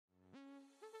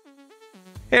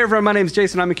Hey everyone, my name is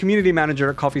Jason. I'm a community manager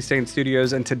at Coffee Stain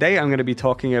Studios, and today I'm going to be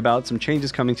talking about some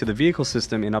changes coming to the vehicle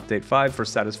system in Update 5 for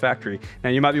Satisfactory.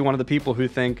 Now, you might be one of the people who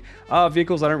think,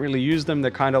 vehicles, I don't really use them.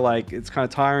 They're kind of like, it's kind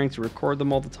of tiring to record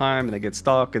them all the time, and they get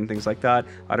stuck and things like that.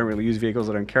 I don't really use vehicles.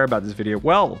 I don't care about this video.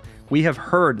 Well, we have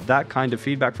heard that kind of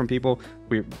feedback from people,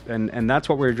 and that's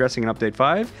what we're addressing in Update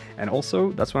 5, and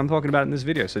also that's what I'm talking about in this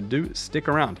video, so do stick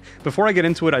around. Before I get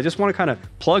into it, I just want to kind of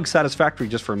plug Satisfactory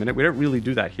just for a minute. We don't really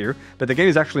do that here, but the game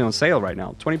is actually on sale right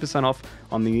now, 20% off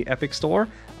on the Epic Store,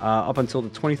 up until the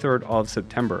 23rd of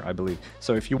September, I believe.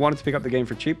 So if you wanted to pick up the game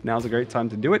for cheap, now's a great time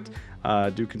to do it.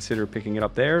 Do consider picking it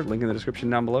up there, link in the description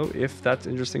down below if that's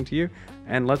interesting to you.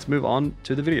 And let's move on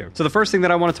to the video. So the first thing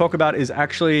that I want to talk about is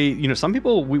actually, you know, some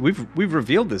people, we've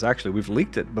revealed this actually, we've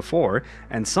leaked it before,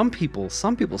 and some people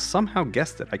somehow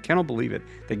guessed it. I cannot believe it.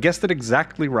 They guessed it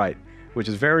exactly right, which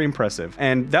is very impressive.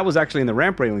 And that was actually in the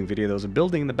ramp railing video. There was a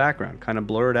building in the background, kind of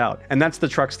blurred out. And that's the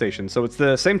truck station. So it's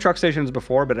the same truck station as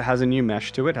before, but it has a new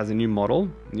mesh to it, has a new model,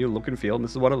 new look and feel. And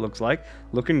this is what it looks like,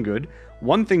 looking good.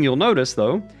 One thing you'll notice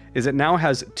though, is it now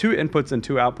has 2 inputs and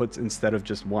 2 outputs instead of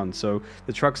just 1. So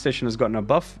the truck station has gotten a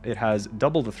buff. It has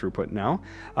double the throughput now.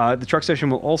 The truck station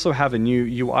will also have a new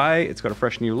UI. It's got a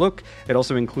fresh new look. It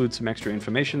also includes some extra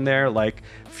information there, like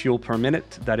fuel per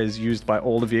minute that is used by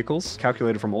all the vehicles,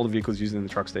 calculated from all the vehicles used in the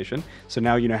truck station. So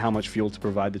now you know how much fuel to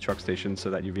provide the truck station so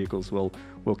that your vehicles will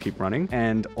keep running.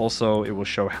 And also it will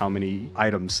show how many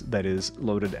items that is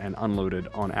loaded and unloaded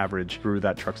on average through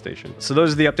that truck station. So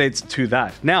those are the updates to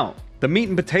that. Now, the meat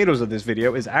and potatoes of this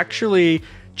video is actually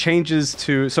changes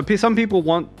to, so some people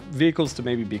want vehicles to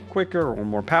maybe be quicker or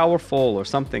more powerful or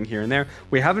something here and there.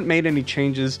 We haven't made any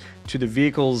changes to the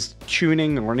vehicle's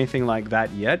tuning or anything like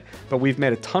that yet, but we've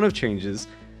made a ton of changes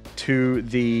to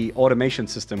the automation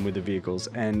system with the vehicles,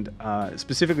 and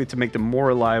specifically to make them more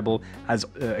reliable as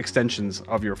extensions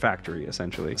of your factory,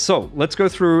 essentially. So let's go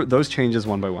through those changes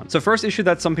one by one. So first issue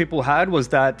that some people had was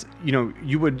that, you know,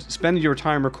 you would spend your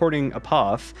time recording a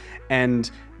path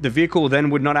and the vehicle then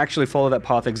would not actually follow that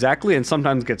path exactly and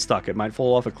sometimes get stuck. It might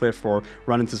fall off a cliff or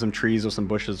run into some trees or some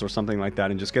bushes or something like that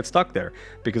and just get stuck there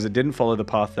because it didn't follow the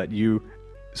path that you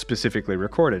specifically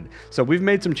recorded. So we've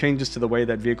made some changes to the way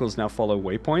that vehicles now follow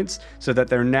waypoints so that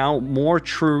they're now more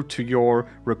true to your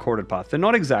recorded path. They're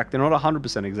not exact, they're not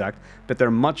 100% exact, but they're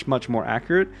much more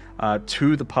accurate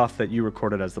to the path that you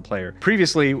recorded as the player.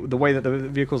 Previously, the way that the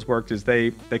vehicles worked is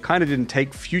they kind of didn't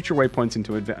take future waypoints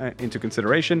into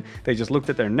consideration. They just looked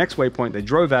at their next waypoint, they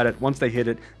drove at it. Once they hit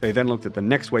it, they then looked at the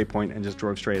next waypoint and just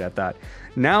drove straight at that.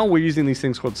 Now we're using these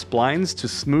things called splines to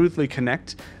smoothly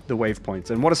connect the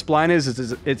waypoints. And what a spline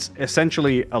is it's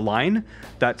essentially a line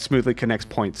that smoothly connects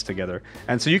points together.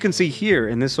 And so you can see here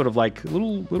in this sort of like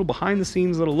little behind the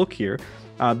scenes little look here,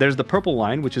 there's the purple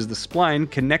line, which is the spline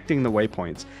connecting the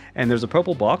waypoints. And there's a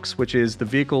purple box, which is the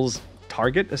vehicle's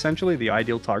target, essentially the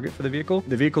ideal target for the vehicle.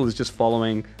 The vehicle is just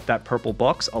following that purple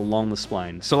box along the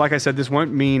spline. So like I said, this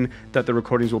won't mean that the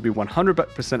recordings will be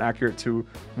 100% accurate to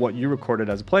what you recorded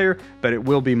as a player, but it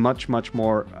will be much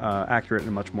more accurate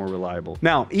and much more reliable.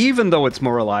 Now, even though it's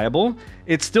more reliable,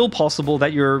 it's still possible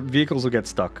that your vehicles will get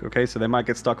stuck. Okay, so they might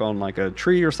get stuck on like a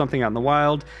tree or something out in the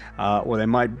wild, or they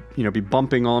might, you know, be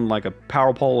bumping on like a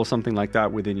power pole or something like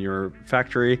that within your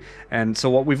factory. And so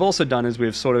what we've also done is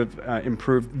we've sort of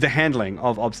improved the handling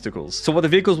of obstacles. So what the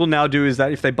vehicles will now do is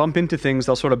that if they bump into things,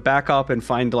 they'll sort of back up and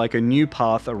find like a new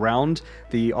path around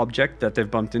the object that they've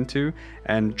bumped into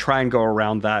and try and go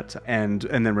around that and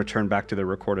then return back to their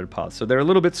recorded path. So they're a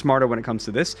little bit smarter when it comes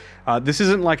to this. This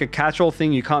isn't like a catch-all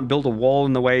thing. You can't build a wall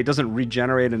in the way. It doesn't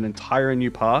regenerate an entire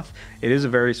new path. It is a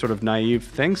very sort of naive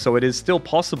thing. So it is still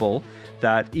possible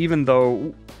that even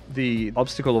though the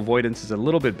obstacle avoidance is a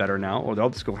little bit better now, or the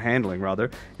obstacle handling rather,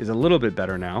 is a little bit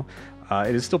better now,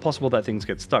 it is still possible that things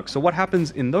get stuck. So what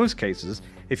happens in those cases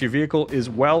if your vehicle is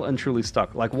well and truly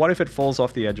stuck? Like what if it falls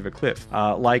off the edge of a cliff?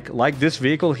 Like this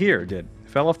vehicle here did.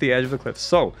 Fell off the edge of the cliff.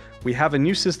 So we have a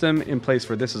new system in place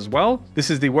for this as well. This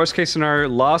is the worst case scenario,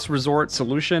 last resort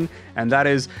solution, and that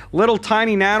is little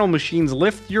tiny nano machines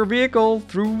lift your vehicle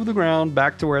through the ground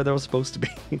back to where they were supposed to be.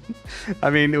 I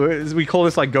mean, we call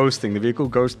this like ghosting. The vehicle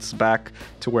ghosts back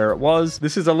to where it was.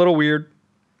 This is a little weird.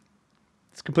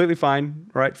 It's completely fine,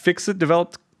 right? Fix it,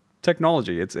 developed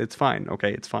technology. It's fine,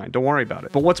 okay? It's fine. Don't worry about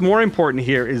it. But what's more important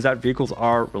here is that vehicles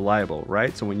are reliable,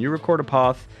 right? So when you record a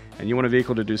path and you want a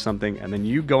vehicle to do something, and then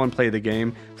you go and play the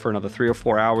game for another 3 or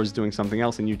 4 hours doing something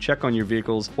else, and you check on your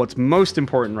vehicles, what's most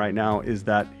important right now is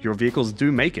that your vehicles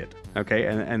do make it, okay?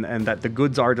 And that the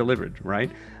goods are delivered, right?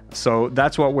 So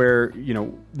that's what we're, you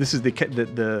know, this is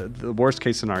the worst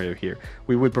case scenario here.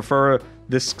 We would prefer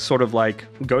this sort of like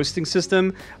ghosting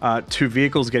system to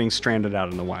vehicles getting stranded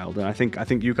out in the wild. And I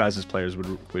think you guys as players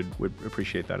would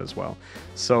appreciate that as well.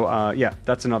 So yeah,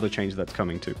 that's another change that's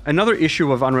coming too. Another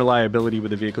issue of unreliability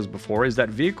with the vehicles before is that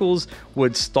vehicles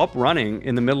would stop running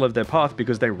in the middle of their path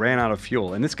because they ran out of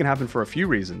fuel. And this can happen for a few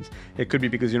reasons. It could be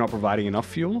because you're not providing enough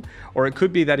fuel, or it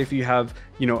could be that if you have,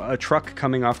 you know, a truck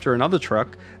coming after another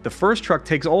truck, the first truck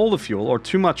takes all the fuel or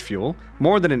too much fuel,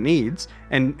 more than it needs,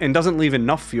 and doesn't leave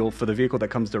enough fuel for the vehicle that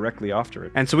comes directly after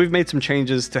it. And so we've made some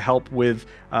changes to help with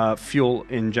fuel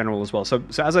in general as well. So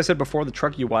as I said before, the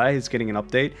truck UI is getting an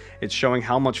update. It's showing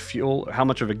how much fuel, how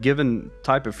much of a given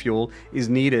type of fuel is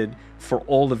needed for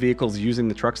all the vehicles using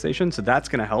the truck station. So that's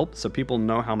going to help, so people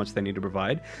know how much they need to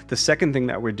provide. The second thing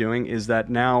that we're doing is that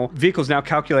now vehicles now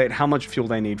calculate how much fuel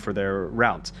they need for their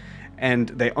routes, and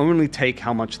they only take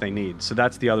how much they need. So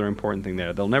that's the other important thing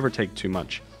there. They'll never take too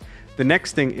much. The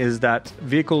next thing is that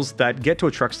vehicles that get to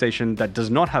a truck station that does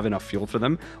not have enough fuel for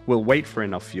them will wait for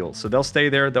enough fuel. So they'll stay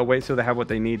there, they'll wait till they have what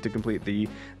they need to complete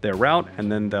their route,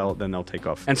 and then they'll take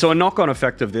off. And so a knock-on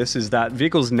effect of this is that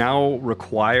vehicles now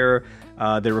require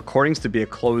their recordings to be a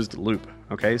closed loop.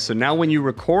 Okay, so now when you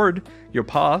record your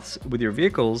paths with your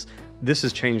vehicles, this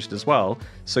has changed as well.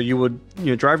 So you would, you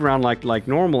know, drive around like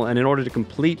normal, and in order to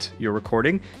complete your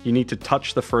recording, you need to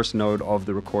touch the first node of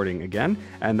the recording again,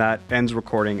 and that ends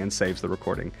recording and saves the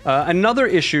recording. Another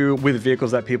issue with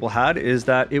vehicles that people had is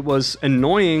that it was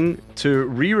annoying to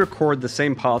re-record the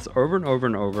same paths over and over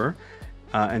and over,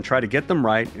 and try to get them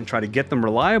right and try to get them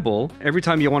reliable every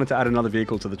time you wanted to add another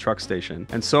vehicle to the truck station.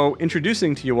 And so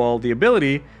introducing to you all the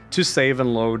ability to save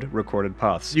and load recorded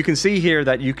paths. You can see here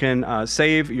that you can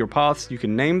save your paths, you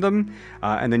can name them,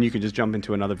 and then you can just jump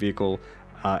into another vehicle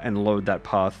and load that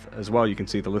path as well. You can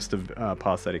see the list of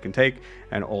paths that it can take,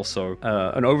 and also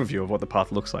an overview of what the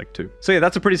path looks like too. So yeah,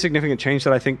 that's a pretty significant change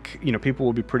that I think, you know, people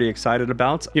will be pretty excited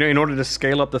about. You know, in order to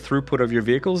scale up the throughput of your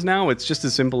vehicles now, it's just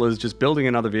as simple as just building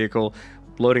another vehicle,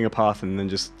 loading a path, and then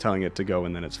just telling it to go,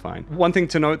 and then it's fine. One thing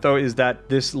to note though is that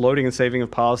this loading and saving of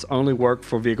paths only work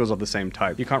for vehicles of the same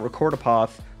type. You can't record a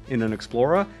path in an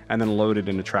Explorer and then load it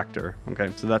in a tractor. Okay,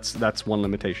 so that's one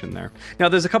limitation there. Now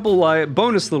there's a couple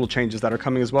bonus little changes that are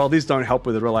coming as well. These don't help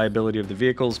with the reliability of the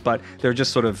vehicles, but they're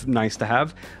just sort of nice to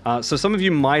have. So some of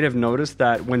you might have noticed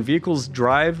that when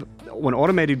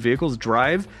automated vehicles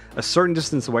drive a certain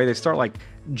distance away, they start like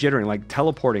jittering, like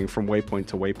teleporting from waypoint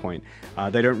to waypoint.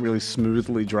 They don't really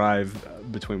smoothly drive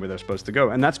between where they're supposed to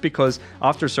go. And that's because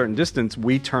after a certain distance,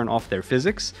 we turn off their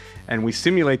physics and we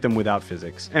simulate them without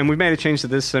physics. And we've made a change to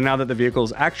this, so now that the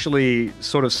vehicles actually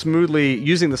sort of smoothly,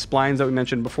 using the splines that we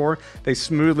mentioned before, they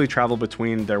smoothly travel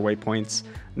between their waypoints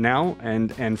now,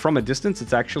 and from a distance,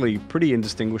 it's actually pretty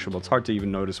indistinguishable. It's hard to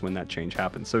even notice when that change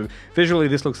happens. So visually,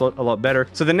 this looks a lot better.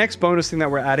 So the next bonus thing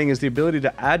that we're adding is the ability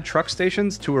to add truck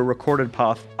stations to a recorded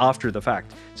path after the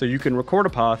fact. So you can record a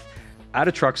path at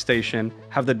a truck station,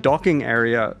 have the docking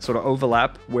area sort of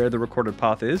overlap where the recorded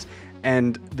path is,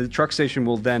 and the truck station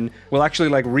will actually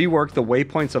like rework the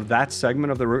waypoints of that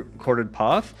segment of the recorded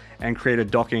path and create a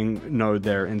docking node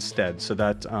there instead, so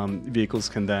that vehicles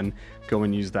can then go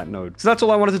and use that node. So that's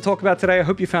all I wanted to talk about today. I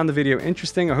hope you found the video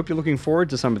interesting. I hope you're looking forward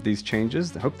to some of these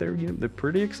changes. I hope they're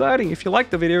pretty exciting. If you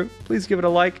liked the video, please give it a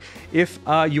like. If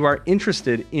you are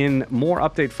interested in more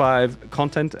Update 5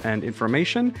 content and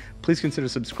information, please consider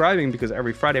subscribing, because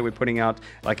every Friday we're putting out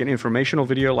like an informational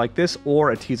video like this,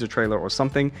 or a teaser trailer or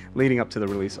something leading up to the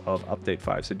release of Update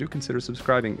 5. So do consider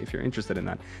subscribing if you're interested in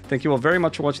that. Thank you all very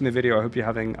much for watching the video. I hope you're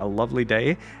having a lovely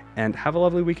day and have a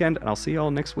lovely weekend, and I'll see you all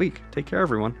next week. Take care,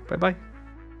 everyone. Bye-bye.